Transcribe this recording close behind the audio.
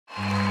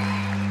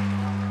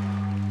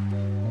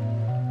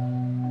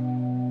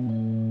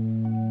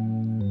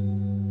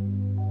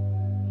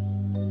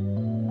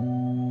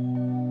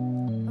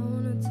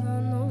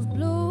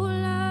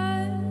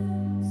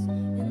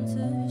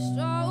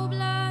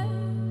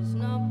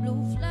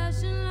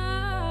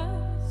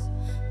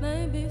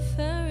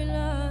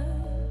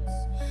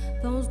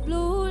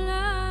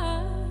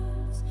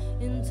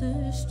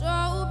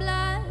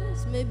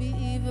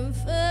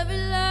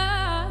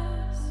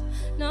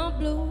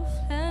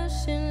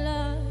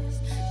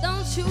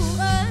you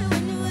run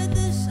when you hear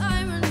the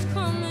sirens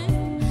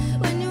coming.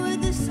 When you hear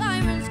the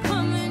sirens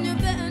coming, you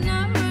better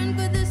not run,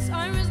 'cause the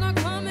sirens not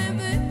coming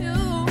for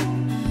you.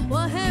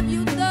 What have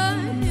you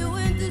done? You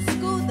went to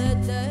school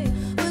that day.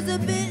 Was a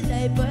bit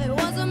late, but it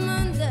was a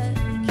Monday.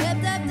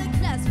 Kept after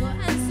class for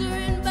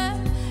answering back.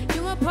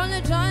 You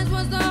apologize,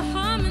 was the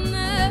harm in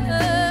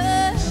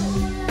that?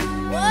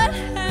 What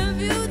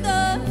have you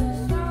done?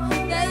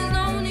 There's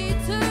no need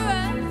to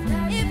run.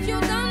 If you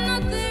done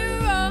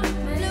nothing wrong,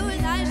 blue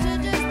light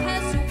should just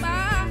pass you by.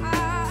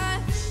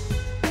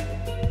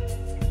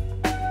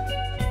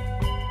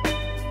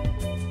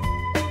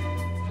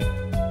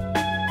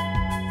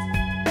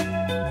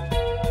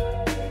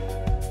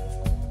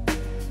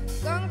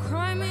 Gun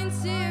crime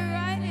into your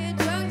right ear,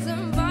 drugs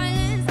and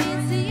violence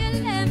into your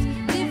left.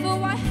 Different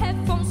white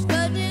headphones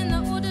flooding the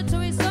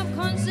auditory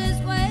subconscious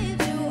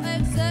waves you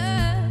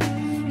accept.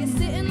 You're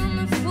sitting on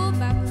the floor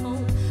back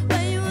home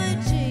where you were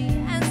G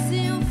and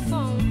see your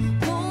phone.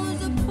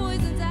 Pulls of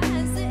poison to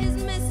answer his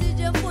message.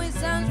 Your voice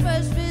sounds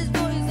fresh for his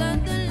voice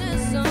and the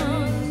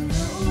lessons.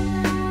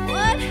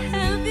 What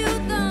have you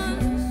done?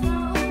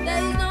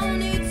 There's no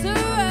need to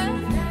run.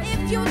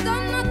 If you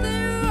done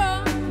nothing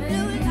wrong,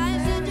 blue light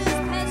should just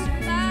pass you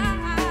by.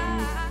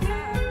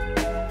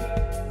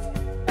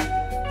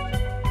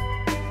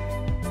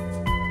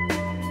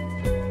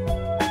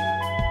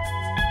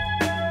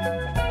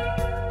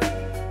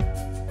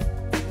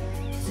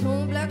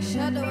 Tall black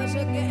shadow as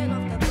you're getting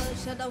off the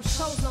bus. Shadow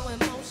shows no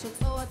emotion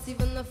towards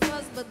even the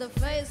fuss, but the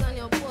face on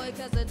your boy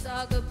casts a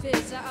darker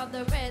picture of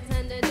the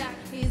red-handed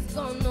act. He's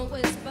gonna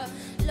whisper,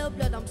 "Low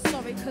blood, I'm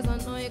sorry, 'cause I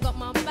know you got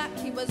my back."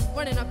 He was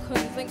running, I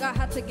couldn't think, I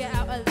had to get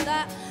out of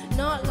that.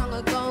 Not long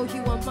ago,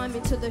 you remind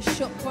me to the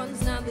shook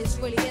ones. Now this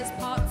really is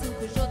part two,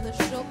 'cause you're the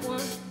shook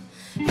one.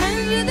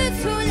 Hands with the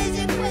tool as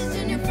you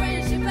question